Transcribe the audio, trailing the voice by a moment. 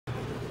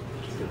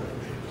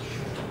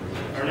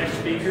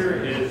speaker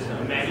is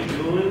Maggie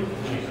Doolin.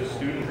 She's a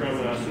student from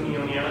SUNY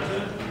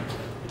Oneonta.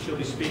 She'll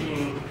be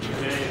speaking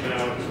today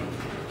about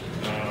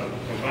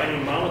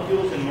combining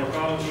molecules and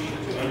morphology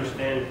to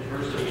understand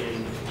diversity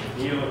in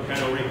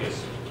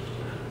Neoechinorhynchus.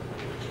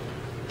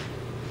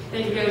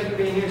 Thank you guys for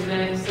being here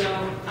today. So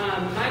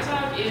my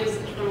talk is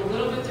from a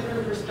little bit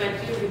different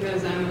perspective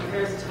because I'm a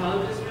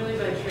parasitologist really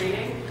by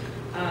training.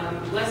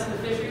 Less of a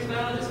fisheries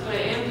biologist, but I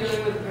am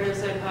dealing with a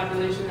parasite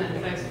population that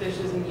infects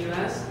fishes in the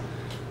U.S.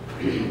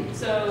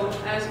 So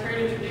as Kurt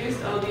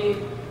introduced,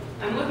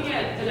 I'm looking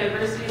at the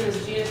diversity in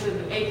this genus of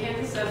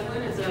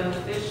Acanthocephalin. It's a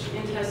fish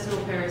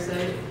intestinal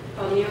parasite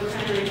called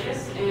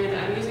Neoechinorhynchus, and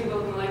I'm using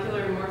both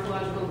molecular and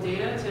morphological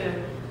data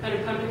to kind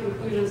of come to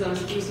conclusions on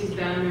species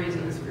boundaries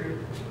in this group.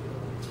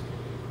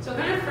 So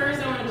kind of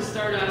first I wanted to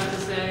start off to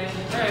say,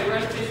 all right, we're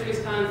at a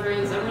fisheries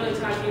conference. I'm really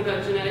talking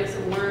about genetics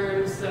of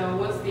worms, so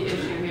what's the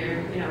issue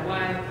here? You know,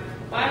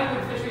 why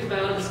would fisheries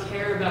biologists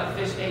care about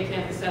fish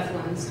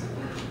acanthocephalins?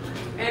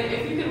 And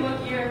if you can look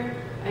here,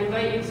 I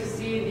invite you to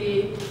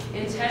see the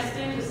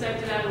intestine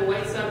dissected out of a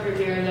white sucker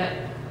here,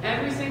 that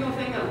every single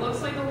thing that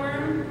looks like a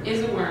worm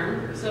is a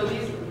worm. So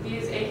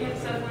these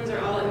acanthocephalins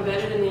are all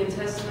embedded in the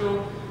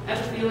intestinal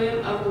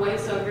epithelium of a white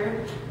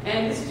sucker.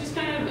 And this is just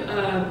kind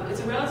of,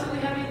 it's a relatively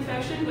heavy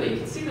infection, but you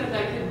can see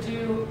that could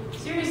do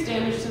serious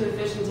damage to the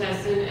fish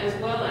intestine as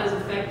well as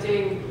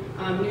affecting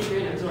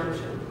nutrient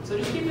absorption. So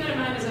just keep that in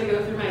mind as I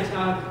go through my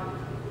talk.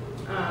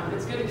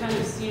 It's good to kind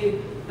of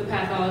see the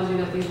pathology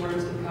that these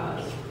worms can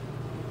cause.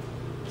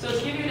 So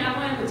to give you an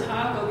outline of the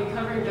talk, I'll be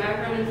covering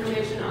background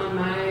information on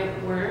my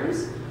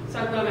worms,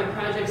 talk about my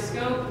project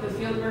scope, the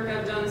field work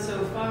I've done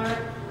so far,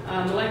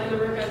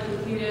 molecular work I've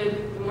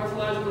completed, the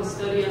morphological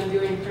study I'm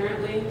doing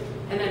currently,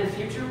 and then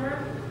future work.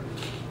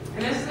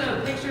 And this is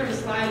a picture of a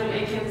slide of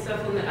an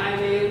acanthocephalin that I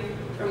made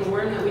from a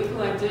worm that we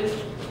collected.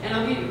 And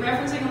I'll be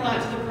referencing a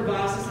lot to the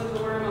proboscis of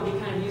the worm. I'll be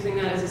kind of using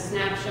that as a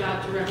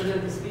snapshot to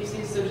represent the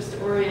species. So just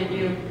to orient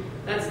you,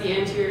 that's the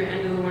anterior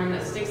end of the worm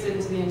that sticks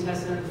into the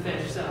intestine of the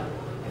fish. So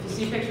if you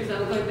see pictures that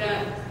look like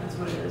that, that's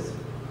what it is.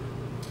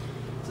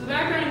 So the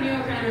background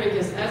of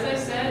Neoechinorhynchus, as I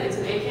said, it's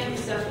an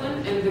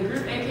acanthocephalin, and the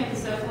group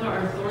Acanthocephala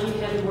are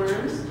thorny-headed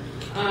worms.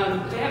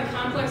 They have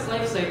complex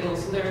life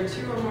cycles, so there are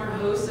 2 or more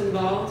hosts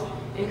involved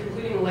in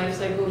completing the life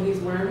cycle of these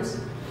worms.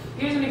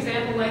 Here's an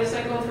example life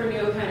cycle for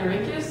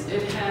Neoechinorhynchus.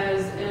 It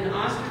has an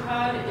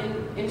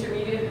osteopod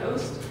intermediate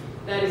host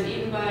that is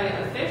eaten by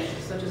a fish,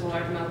 such as a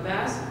largemouth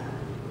bass,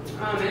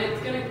 and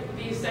it's going to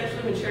be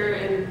sexually mature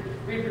and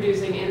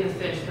reproducing in the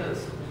fish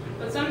host.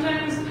 But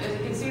sometimes, as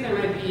you can see, there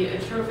might be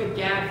a trophic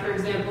gap, for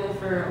example,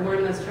 for a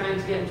worm that's trying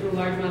to get into a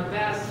largemouth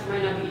bass. It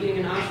might not be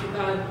eating an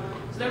osteopod.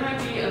 So there might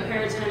be a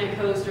paratenic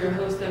host or a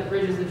host that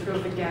bridges the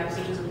trophic gap,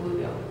 such as a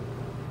bluegill.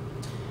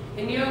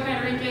 In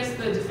Neoechinorhynchus,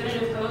 the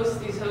definitive hosts,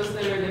 these hosts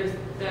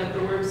that the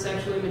worms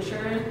sexually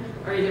mature in,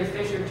 are either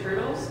fish or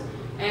turtles.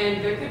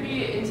 And there could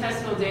be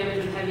intestinal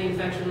damage with heavy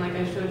infection, like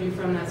I showed you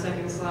from that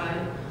second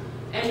slide.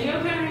 And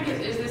Neoechinorhynchus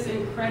is this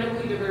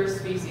incredibly diverse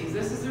species.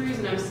 This is the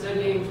reason I'm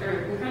studying,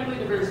 or incredibly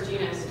diverse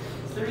genus.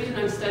 It's the reason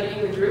I'm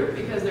studying the group,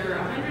 because there are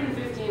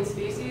 115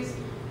 species,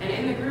 and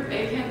in the group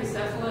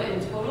Acanthocephala in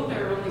total,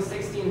 there are only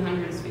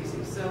 1,600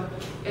 species. So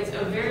it's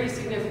a very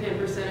significant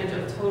percentage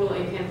of total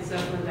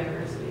Acanthocephalan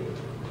diversity.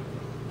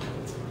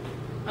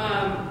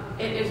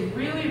 It is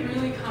really,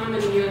 really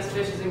common in U.S.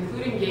 fishes,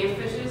 including game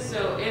fishes.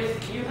 So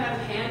if you have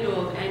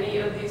handled any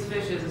of these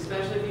fishes,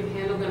 especially if you've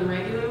handled them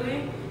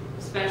regularly,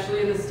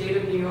 especially in the state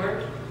of New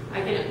York, I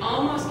can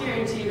almost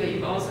guarantee that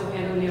you've also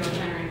handled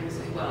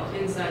Neoechinorhynchus as well,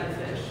 inside the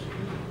fish.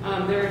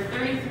 There are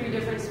 33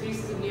 different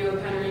species of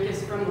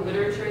Neoechinorhynchus from the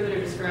literature that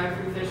are described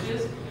from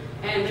fishes,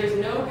 and there's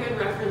no good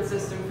reference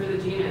system for the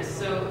genus.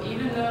 So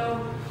even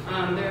though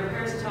there are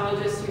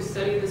parasitologists who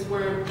study this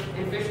worm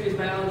and fisheries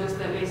biologists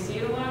that may see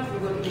it a lot, if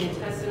you look at the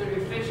intestine of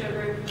your fish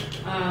ever,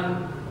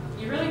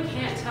 you really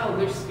can't tell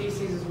which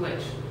species is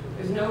which.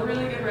 There's no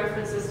really good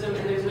reference system,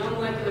 and there's no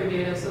molecular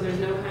data, so there's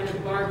no kind of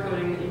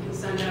barcoding that you can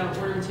send out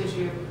worm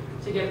tissue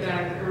to get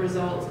back a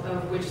result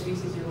of which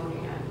species you're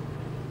looking at.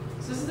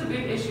 So this is a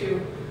big issue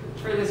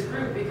for this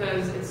group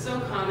because it's so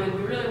common.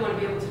 We really want to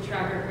be able to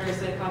track our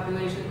parasite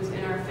populations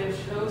in our fish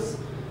hosts,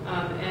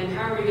 and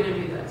how are we going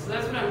to do that? So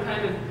that's what I'm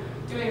kind of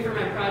doing for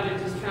my project,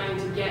 is trying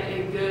to get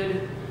a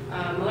good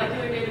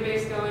molecular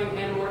database going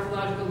and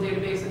morphological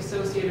database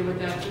associated with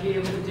that to be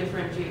able to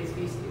differentiate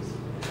species.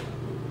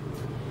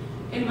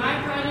 In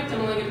my project, I'm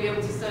only going to be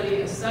able to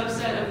study a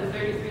subset of the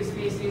 33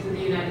 species in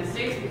the United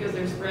States because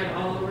they're spread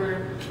all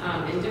over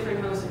in different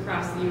hosts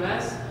across the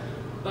U.S.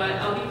 But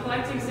I'll be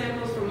collecting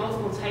samples from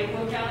multiple type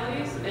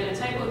localities, and a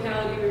type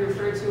locality we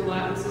refer to a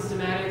lot in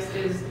systematics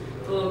is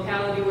the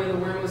locality where the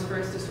worm was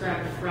first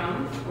described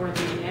from, or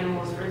the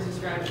animal was first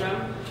described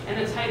from,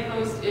 and the type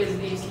host is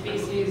the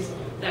species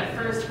that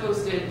first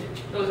hosted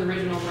those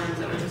original worms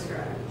that were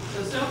described.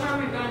 So far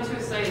we've gone to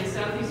a site in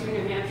southeastern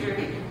New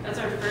Hampshire. That's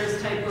our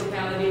first type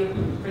locality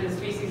for the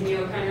species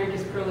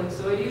Neoechinorhynchus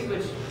prolixoides,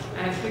 which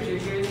I have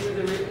pictured here. These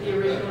are the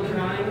original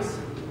drawings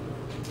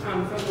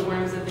from the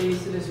worms that they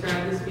used to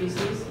describe the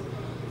species.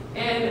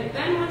 And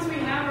then once we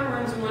have our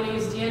worms, we want to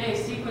use DNA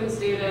sequence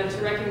data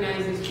to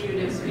recognize these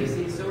putative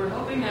species. So we're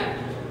hoping that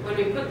when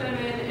we put them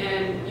in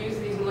and use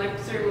these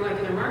certain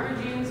molecular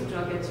marker genes, which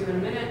I'll get to in a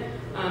minute,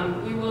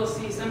 we will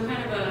see some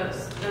kind of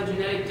a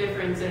genetic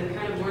difference in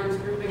kind of worms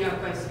grouping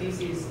up by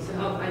species to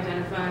help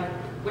identify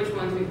which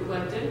ones we've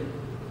collected.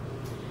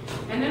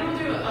 And then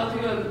I'll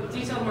do a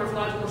detailed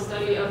morphological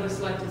study of the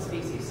selected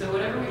species. So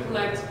whatever we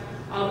collect,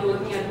 I'll be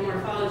looking at the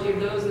morphology of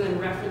those and then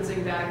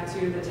referencing back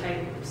to the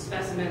type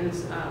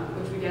specimens,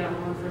 which we get on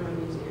loan from a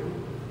museum.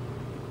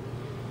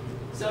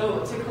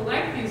 So to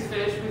collect these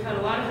fish, we've had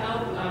a lot of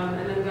help,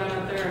 and then got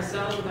out there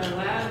ourselves with our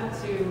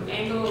lab to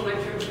angle,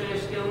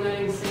 electrofish, gill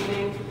netting,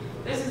 seining.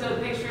 This is a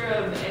picture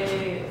of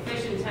a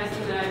fish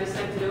intestine that I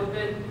dissected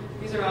open.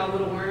 These are all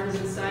little worms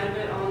inside of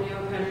it, all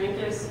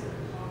Neoechinorhynchus.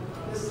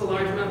 This is a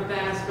largemouth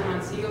bass from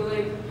Otsego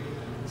Lake.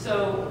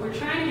 So we're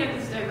trying to get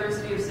this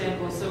diversity of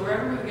samples. So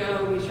wherever we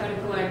go, we try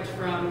to collect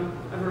from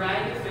a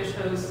variety of fish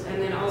hosts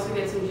and then also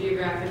get some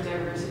geographic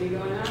diversity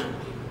going on.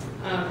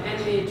 And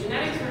the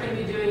genetics we're going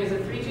to be doing is a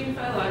 3-gene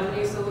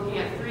phylogeny, so looking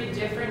at 3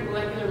 different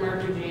molecular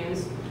marker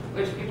genes,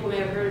 which people may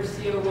have heard of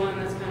CO1,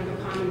 that's kind of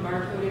a common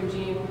barcoding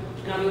gene.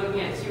 And I'll be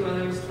looking at 2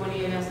 others,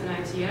 28S and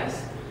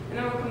ITS. And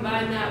then we'll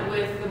combine that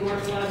with the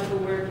morphological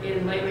work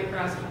in light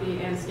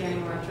microscopy and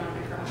scanning electron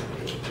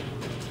microscopy.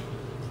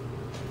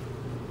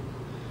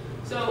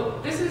 So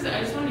I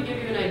just wanted to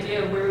give you an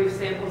idea of where we've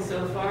sampled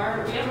so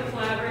far. We have a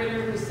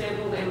collaborator who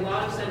sampled a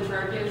lot of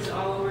centrarchids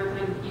all over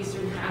kind of the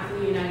eastern half of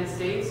the United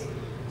States.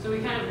 So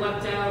we kind of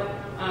lucked out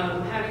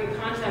having a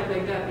contact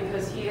like that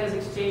because he has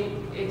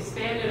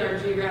expanded our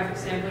geographic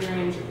sampling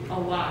range a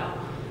lot.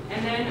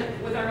 And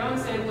then with our own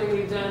sampling,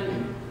 we've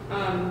done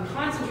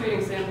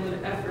concentrating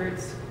sampling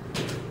efforts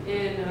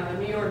in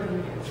New York and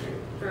New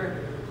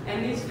Hampshire.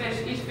 And these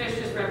fish, each fish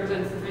just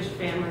represents the fish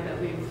family that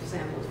we've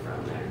sampled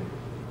from there.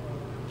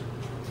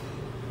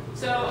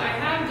 So I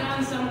have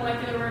done some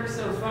molecular work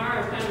so far.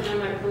 I've kind of done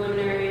my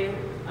preliminary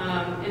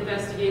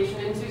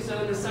investigation into.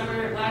 So in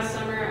the last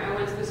summer, I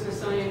went to the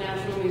Smithsonian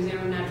National Museum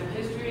of Natural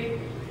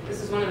History.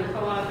 This is one of the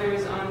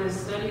co-authors on this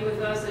study with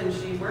us, and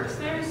she works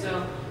there.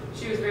 So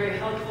she was very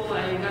helpful.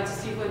 I got to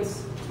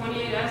sequence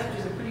 28S, which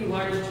is a pretty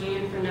large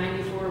gene for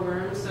 94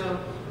 worms.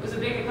 So it was a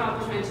big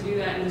accomplishment to do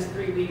that in just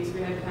 3 weeks.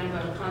 We had kind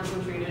of a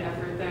concentrated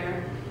effort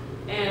there.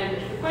 And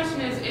the question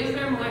is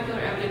there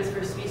molecular evidence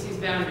for species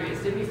boundaries?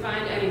 Did we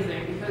find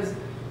anything? Because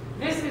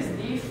this is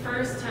the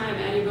first time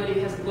anybody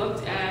has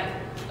looked at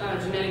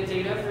genetic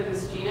data for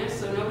this genus,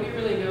 so nobody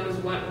really knows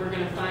what we're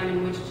going to find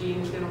and which gene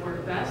is going to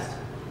work best.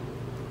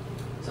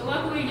 So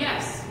luckily,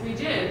 yes, we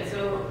did.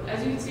 So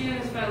as you can see in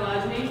this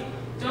phylogeny,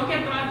 don't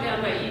get bogged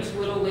down by each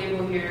little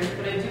label here,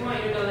 but I do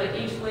want you to know that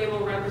each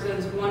label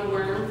represents 1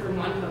 worm from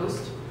 1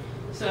 host.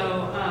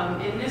 So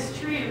in this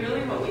tree,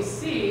 really what we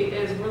see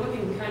is we're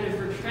looking kind of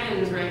for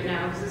trends right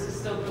now, because this is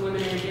still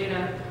preliminary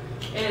data,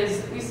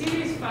 is we see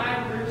these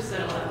 5 groups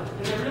settle out.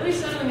 And they're really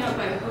settling out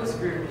by host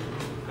group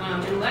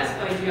and less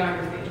by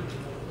geography.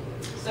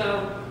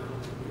 So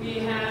we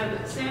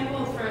have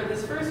sampled for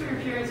this first group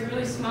here. It's a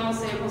really small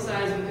sample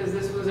size because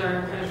this was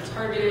our kind of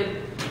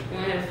targeted, we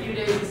had a few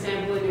days to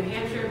sample in New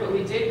Hampshire, but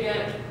we did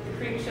get the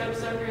creek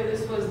chubsucker.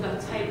 This was the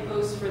type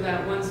host for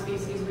that one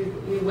species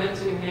we went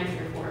to New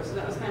Hampshire for. So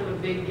that was kind of a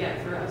big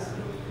get for us.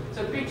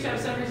 So creek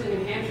chubsuckers in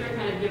New Hampshire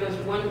kind of give us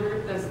one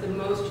group that's the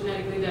most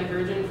genetically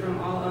divergent from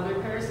all other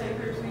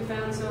parasite groups we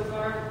found so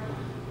far.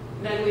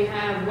 Then we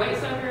have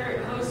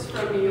whitesucker hosts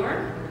from New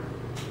York.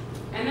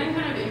 And then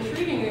kind of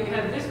intriguingly, we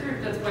have this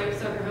group that's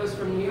whitesucker hosts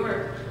from New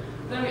York.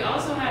 Then we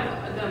also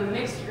have the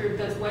mixed group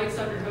that's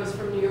whitesucker hosts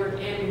from New York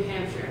and New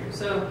Hampshire.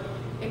 So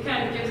it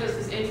kind of gives us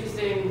this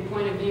interesting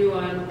point of view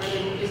on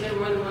is there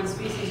more than one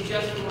species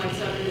just from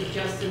whitesuckers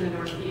just in the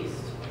Northeast,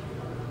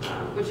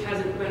 which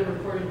hasn't been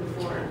reported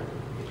before.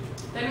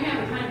 Then we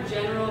have a kind of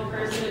general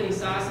person and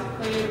Esaucid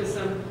clade with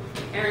some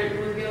errant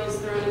bluegills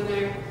thrown in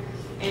there.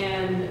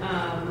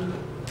 And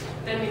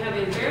then we have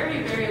a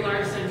very, very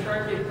large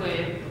centrarchid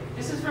clade.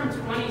 This is from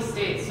 20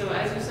 states. So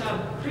as you saw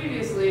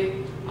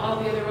previously,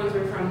 all the other ones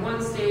were from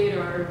 1 state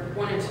or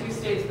 1 or 2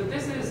 states. But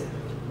this is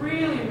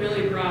really,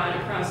 really broad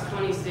across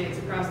 20 states,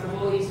 across the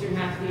whole eastern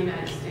half of the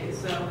United States.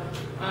 So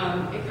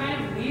it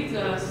kind of leads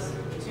us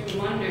to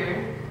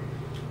wonder,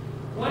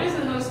 what is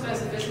the host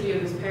specificity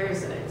of this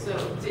parasite? So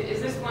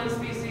is this one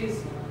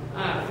species,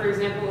 for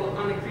example,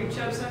 on the creek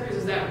chubsuckers,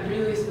 is that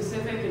really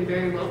specific and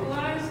very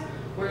localized?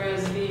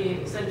 Whereas the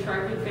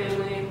centrarchid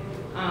family,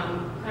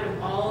 kind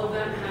of all of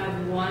them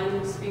have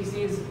one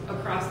species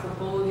across the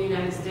whole of the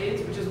United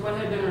States, which is what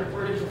had been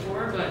reported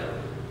before, but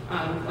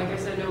like I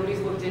said, nobody's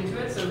looked into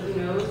it, so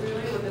who knows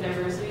really what the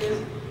diversity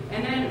is.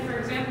 And then, for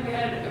example, we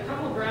had a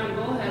couple brown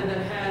bullhead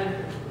that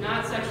had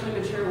not sexually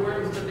mature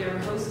worms, but they were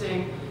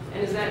hosting,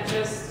 and is that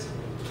just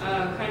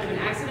kind of an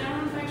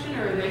accidental infection,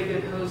 or are they a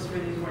good host for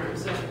these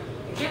worms? So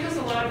it gives us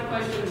a lot of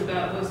questions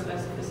about host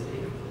specificity.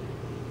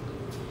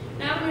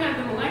 Now that we have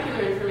the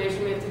molecular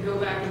information, we have to go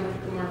back and look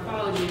at the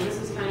morphology. And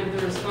this is kind of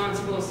the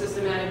responsible,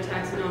 systematic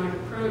taxonomic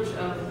approach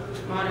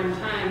of modern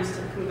times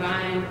to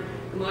combine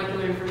the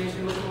molecular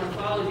information with the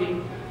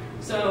morphology.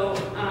 So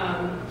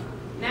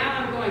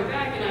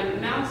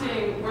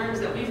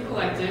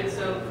collected.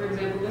 So, for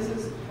example, this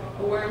is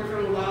a worm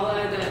from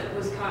Lala that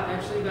was caught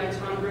actually by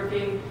Tom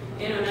Brooking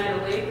in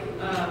Oneonta Lake.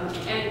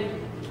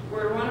 And we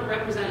want to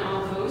represent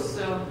all hosts.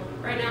 So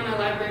right now my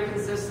library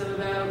consists of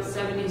about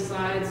 70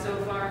 slides so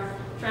far,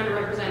 trying to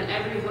represent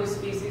every host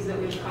species that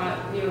we've caught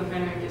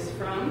Neoechinorhynchus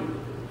from.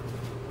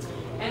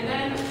 And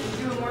then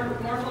we do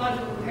a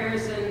morphological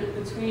comparison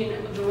between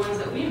the ones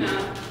that we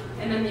mount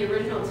and then the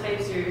original type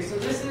series. So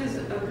this is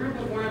a group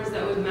of worms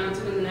that was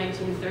mounted in the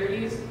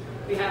 1930s.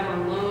 We have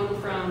on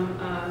loan from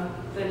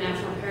the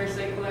National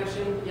Parasite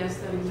Collection. Yes,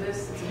 that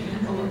exists.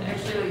 It's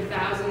actually like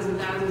thousands and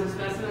thousands of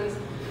specimens.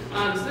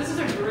 So this is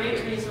a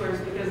great resource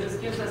because this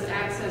gives us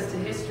access to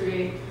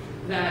history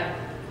that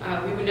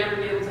we would never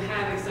be able to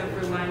have except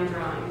for line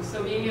drawings.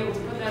 So being able to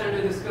put that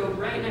under the scope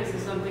right next to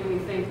something we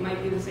think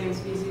might be the same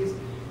species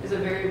is a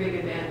very big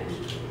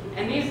advantage.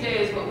 And these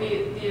days,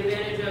 the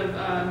advantage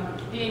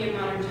of being in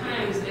modern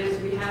times is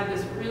we have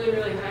this really,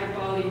 really high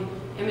quality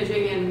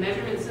imaging and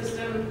measurement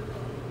system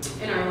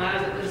in our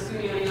labs at the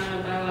SUNY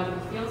Oneonta Biological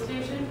Field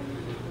Station.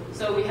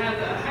 So we have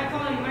a high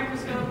quality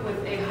microscope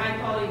with a high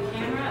quality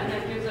camera, and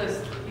that gives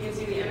us, you can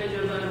see the image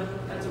of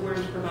that's a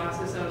worm's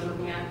proboscis I was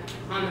looking at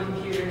on the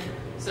computer.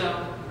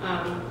 So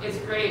it's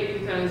great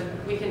because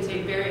we can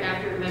take very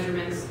accurate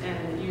measurements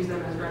and use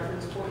them as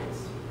reference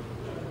points.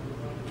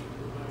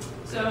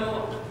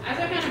 So, as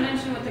I kind of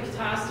mentioned with the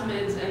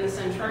catastamids and the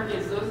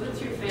centrarchids, those are the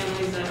two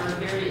families that are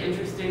very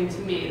interesting to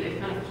me. They've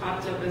kind of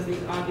popped up as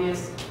these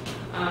obvious,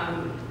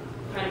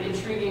 kind of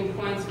intriguing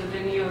points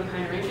within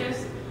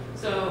Neoechinorhynchus.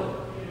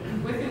 So,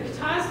 with the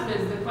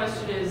catastamids, the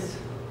question is,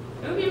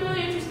 it would be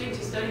really interesting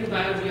to study the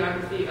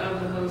biogeography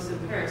of the hosts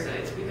and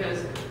parasites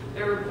because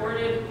they're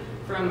reported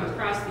from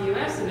across the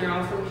U.S. and they're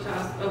all from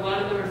a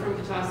lot of them are from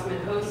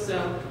catastamid hosts.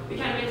 So, it'd be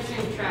kind of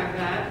interesting to track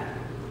that.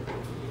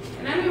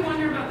 And then we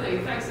wonder about the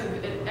effects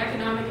of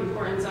economic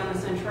importance on the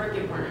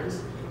centrarchid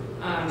worms.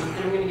 And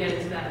I'm going to get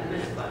into that in a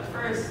minute. But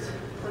first,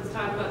 let's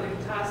talk about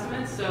the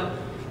catastamids. So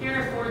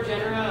here are 4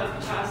 genera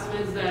of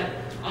catastamids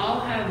that all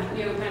have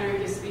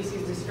Neoechinorhynchus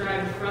species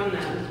described from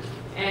them.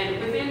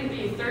 And within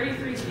the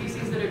 33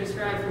 species that are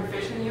described from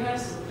fish in the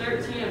U.S.,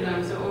 13 of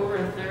them, so over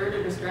a third,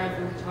 are described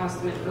from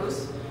catastamid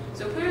hosts.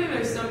 So clearly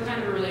there's some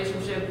kind of a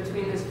relationship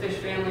between this fish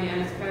family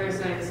and its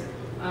parasites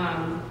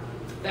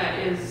that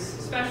is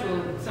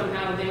special.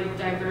 Somehow they've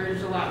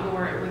diverged a lot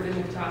more within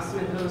the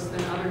catastamid host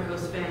than other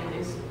host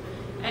families.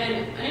 And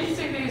an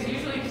interesting thing is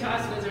usually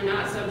catastamids are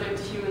not subject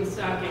to human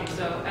stocking.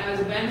 So as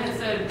Ben had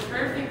said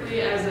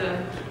perfectly,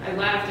 I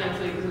laughed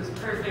actually because it was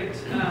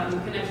perfect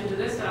connection to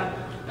this talk,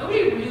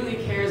 nobody really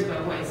cares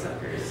about white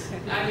suckers.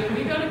 I mean,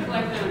 we go to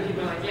collect them and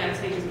people are like, yeah,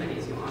 take as many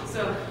as you want.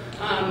 So,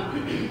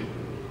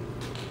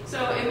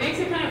 so it makes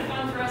it kind of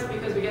fun for us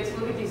because we get to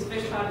look at these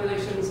fish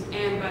populations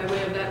and by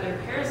way of that, their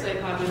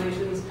parasite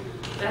populations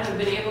that have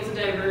been able to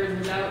diverge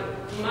without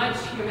much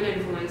human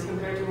influence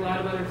compared to a lot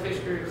of other fish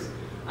groups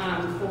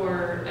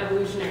for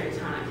evolutionary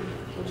time,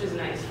 which is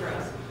nice for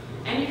us.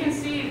 And you can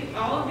see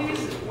all of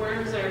these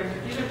worms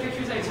these are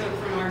pictures I took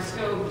from our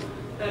scope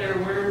that are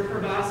worm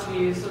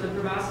proboscides. So the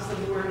proboscis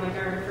of the worm, like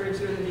I referred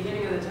to in the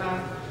beginning of the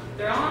talk,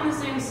 they're all on the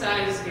same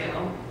size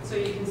scale. So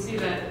you can see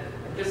that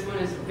this one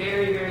is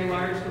very, very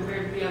large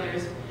compared to the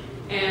others.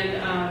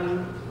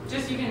 And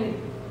just you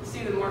can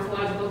see the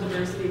morphological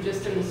diversity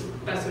just in the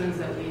specimens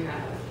that we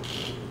have.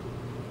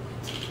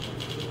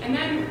 And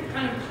then,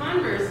 kind of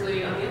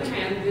conversely, on the other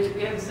hand,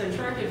 we have the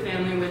centrarchid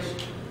family, which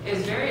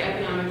is very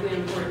economically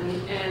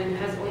important and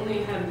has only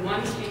had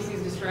one species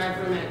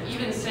described from it,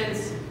 even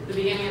since the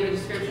beginning of the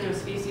description of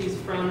species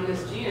from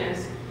this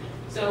genus.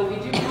 So we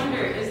do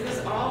wonder, is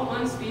this all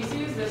one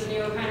species, this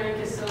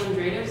Neoechinorhynchus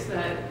cylindratus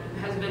that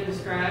has been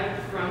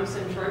described from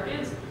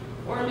centrarchids?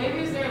 Or maybe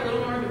is there a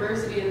little more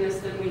diversity in this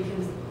than we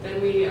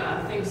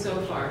think so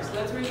far? So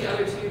that's where the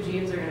other 2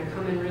 genes are going to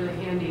come in really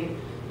handy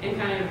and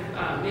kind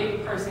of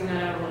maybe parsing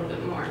that out a little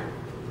bit more.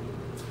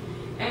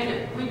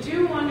 And we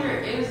do wonder,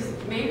 is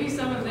maybe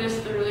some of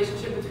this the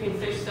relationship between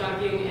fish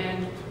stocking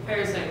and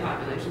parasite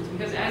populations?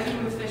 Because as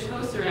you move fish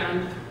hosts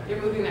around, you're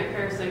moving their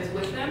parasites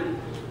with them.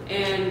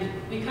 And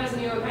because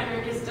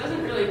Neoechinorhynchus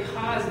doesn't really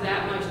cause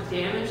that much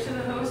damage to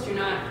the host, you're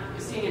not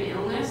seeing an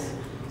illness.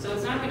 So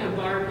it's not going to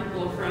bar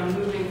people from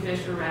moving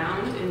fish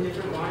around in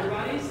different water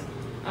bodies.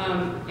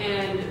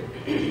 And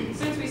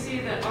since we see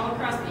that all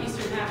across the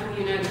eastern half of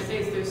the United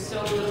States there's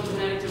so little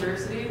genetic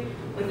diversity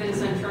within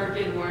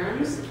centrarchid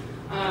worms,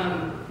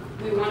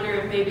 we wonder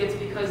if maybe it's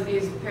because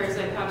these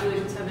parasite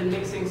populations have been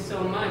mixing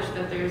so much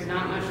that there's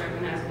not much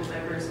recognizable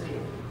diversity,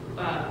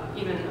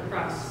 even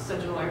across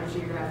such a large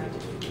geographic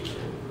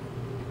distribution.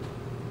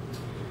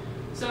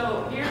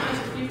 So here on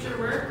to future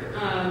work.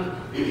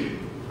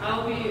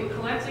 I'll be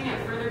collecting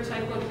at further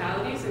type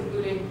localities,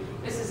 including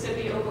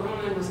Mississippi,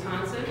 Oklahoma, and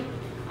Wisconsin.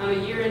 I'm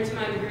a year into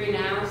my degree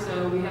now,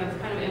 so we have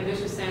kind of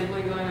ambitious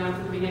sampling going on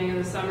for the beginning of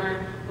the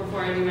summer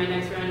before I do my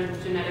next round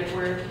of genetic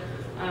work.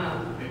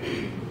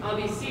 I'll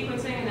be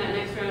sequencing in that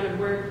next round of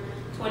work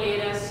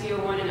 28S,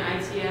 CO1, and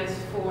ITS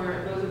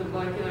for those are the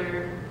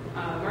molecular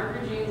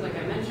marker genes, like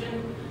I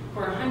mentioned,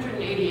 for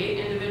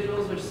 188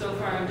 individuals, which so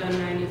far I've done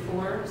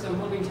 94, so I'm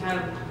hoping to have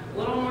a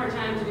little more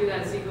time to do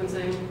that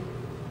sequencing.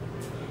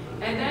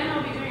 And then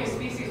I'll be doing a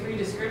species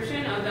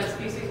redescription of that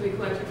species we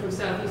collected from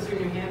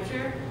southeastern New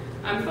Hampshire.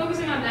 I'm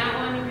focusing on that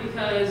one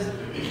because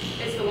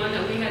it's the one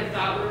that we had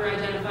thought we were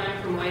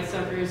identifying from white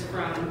suckers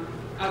from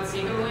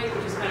Otsego Lake,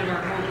 which is kind of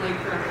our home lake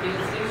for our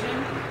field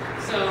station.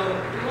 So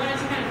we wanted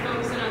to kind of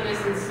focus in on this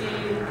and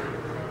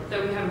see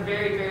that we have a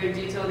very, very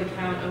detailed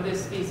account of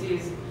this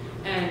species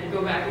and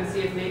go back and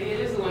see if maybe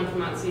it is the one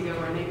from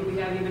Otsego, or maybe we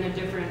have even a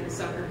different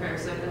sucker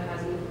parasite that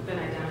hasn't been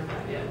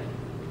identified yet.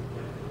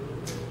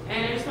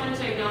 And I just wanted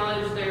to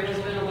acknowledge there has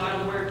been a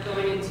lot of work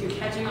going into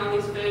catching all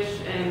these fish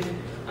and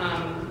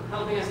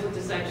helping us with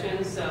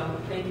dissections. So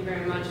thank you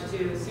very much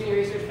to SUNY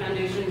Research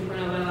Foundation,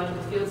 Cornell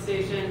Biological Field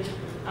Station,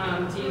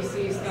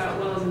 DEC, Scott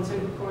Wells, and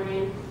Tim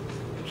Corning.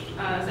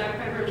 Zach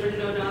Piper and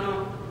Bridget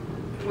O'Donnell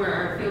were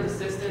our field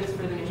assistants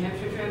for the New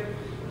Hampshire trip,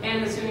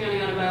 and the SUNY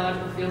Oneonta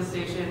Biological Field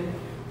Station,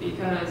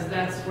 because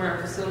that's where our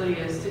facility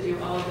is to do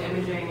all of the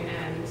imaging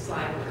and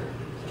slide work.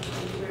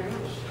 Thank you very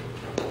much.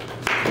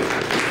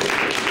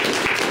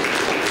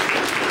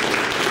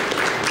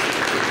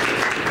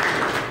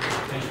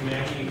 Thank you,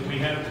 Maggie. We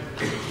have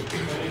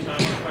plenty of time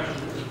for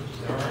questions. Is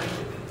that all right?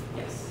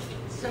 Yes.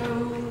 So,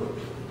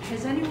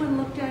 has anyone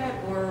looked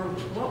at, or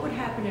what would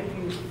happen if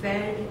you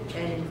fed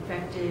an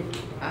infected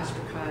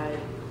ostracod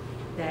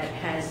that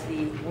has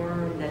the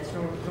worm that's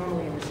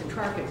normally in the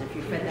centrarchids, if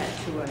you fed that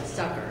to a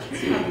sucker?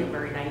 It's probably a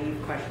very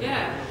naive question.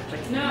 Yeah.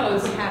 But no,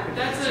 what would happen?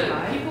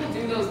 People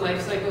do those life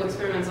cycle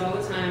experiments all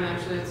the time,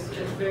 actually. It's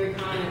very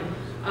common.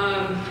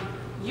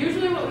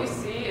 Usually what we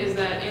see is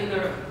that in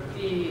the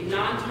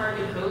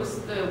non-target hosts,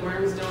 the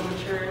worms don't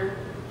mature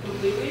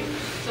completely.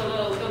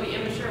 So they'll be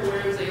immature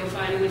worms that you'll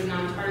find in these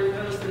non-target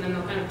hosts, and then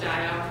they'll kind of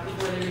die off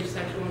before they reach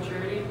sexual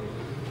maturity.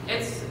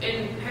 It's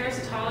in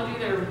parasitology,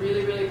 there are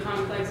really, really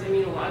complex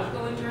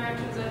immunological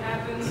interactions that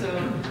happen, so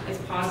it's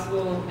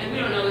possible, and we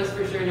don't know this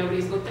for sure,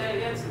 nobody's looked at it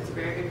yet, so it's a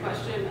very good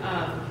question.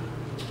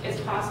 It's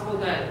possible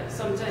that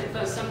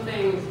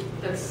something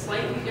that's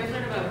slightly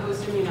different about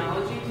host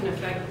immunology can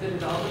affect the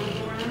development of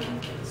the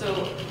worm.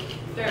 So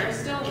there are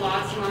still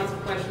lots and lots of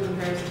questions in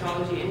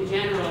parasitology in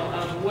general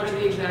of what are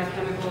the exact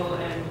chemical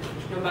and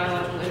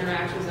biological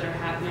interactions that are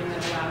happening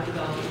that allow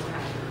development to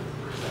happen.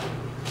 So,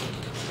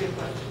 it's a good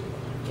question.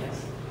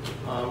 Yes.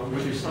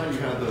 With your slide, you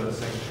had the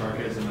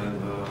centrarchids and then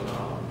the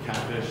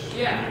catfish.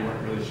 Yeah. And you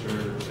weren't really sure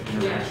the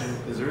interaction.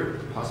 Yes. Is there a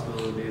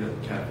possibility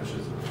that catfish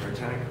is a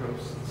paratenic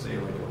host, say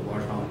like a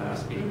largemouth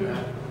bass ate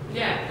that?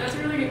 Yeah, that's a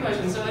really good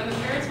question. So in the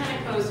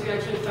paratenic host, you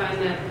actually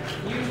find that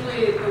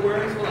usually the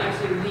worms will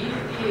actually leave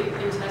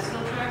the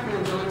intestinal tract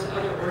and they'll go into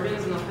other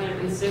organs, and they'll kind of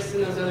insist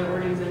in those other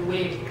organs and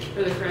wait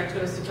for the correct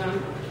host to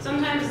come.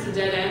 Sometimes it's a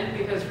dead end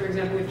because, for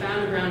example, we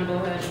found a brown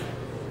bullhead.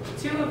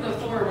 2 of the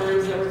 4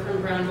 worms that were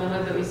from brown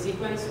bullhead that we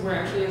sequenced were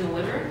actually in the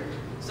liver.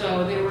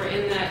 So they were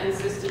in that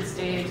insisted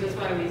stage. That's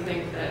why we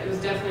think that it was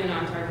definitely a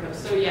non-target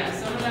host. So yeah,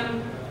 some of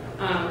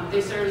them, they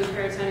serve as a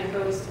paratenic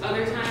host.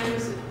 Other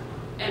times,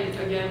 and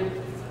again,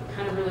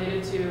 kind of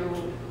related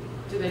to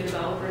do they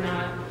develop or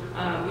not.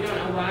 We don't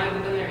know why,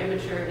 but then they're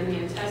immature in the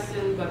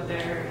intestine, but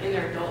they're in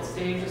their adult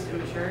stage, just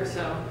immature.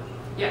 So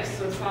yes,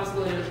 so it's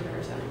possible it is a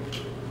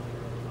paratenic.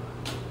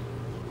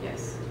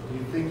 Yes. Do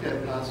you think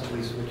that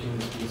possibly switching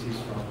the species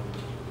from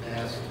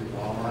bass to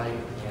walleye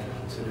and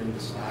considering the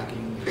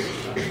stocking is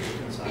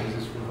different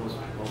sizes for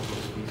both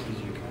those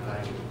species, you can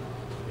find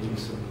maybe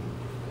some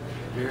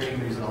varying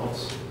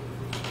results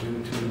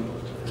due to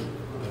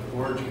the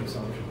forage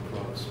consumption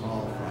from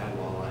small fry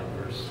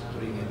walleye versus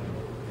putting in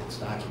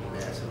stocking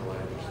bass at a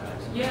larger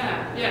size?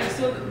 Yeah.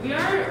 So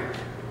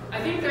I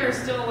think there are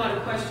still a lot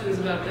of questions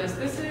about this.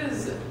 This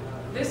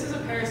is a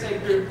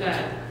parasite group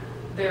that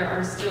there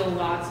are still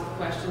lots of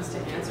questions to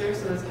answer.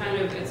 So it's kind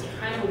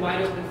of a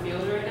wide open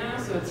field right now.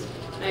 So it's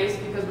nice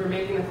because we're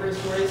making the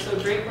first stories. So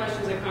great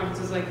questions at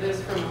conferences like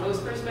this from a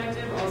host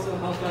perspective also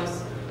help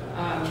us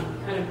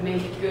kind of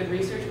make good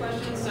research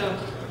questions. So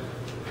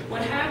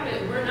what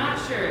happened, we're not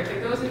sure if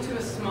it goes into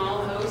a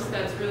small host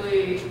that's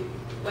really,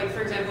 like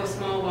for example, a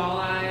small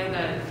walleye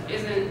that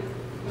isn't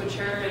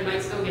mature and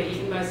might still get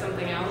eaten by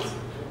something else.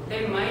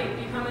 They might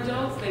become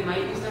adults. They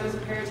might use them as a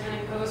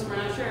paratenic host. We're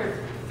not sure if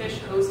fish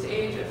host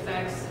age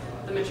affects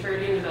the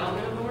maturity and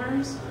development of the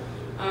worms.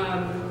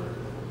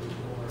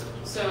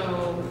 So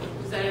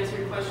does that answer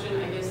your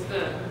question? I guess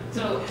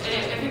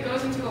if it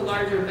goes into a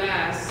larger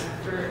bass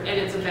and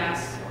it's a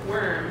bass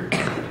worm,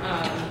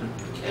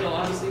 it'll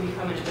obviously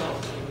become an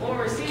adult. What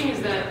we're seeing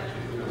is that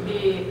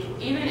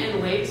even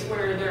in lakes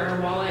where there are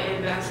walleye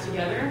and bass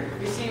together,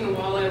 you're seeing the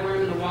walleye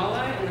worm in the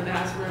walleye and the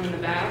bass worm in the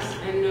bass,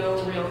 and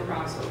no real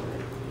crossover.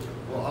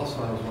 Well,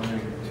 also I was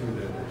wondering too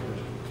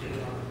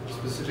that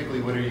specifically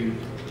what do you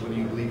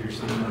believe you're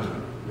seeing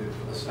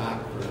with a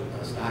stockfish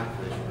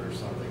or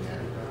something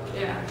that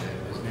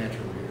is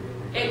natural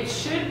here? It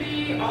should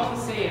be all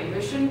the same.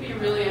 There shouldn't be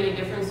really any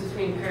difference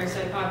between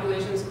parasite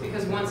populations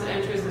because once it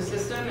enters the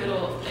system,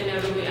 it'll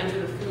inevitably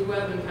enter the food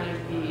web and kind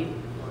of be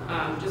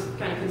just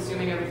kind of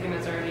consuming everything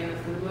that's already in the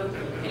food web.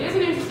 It is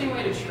an interesting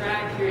way to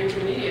track your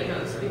intermediate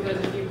hosts because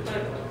if you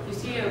put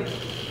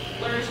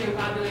establishing a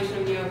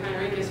population of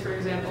Neoechinorhynchus, for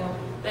example,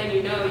 then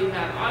you know you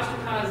have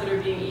ostracods that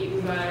are being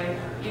eaten by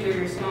either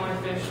your smaller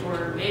fish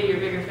or maybe your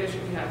bigger fish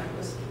if you have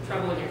this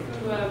trouble in your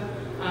food web.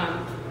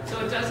 So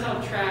it does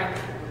help track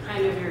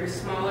kind of your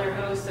smaller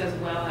hosts as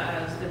well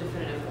as the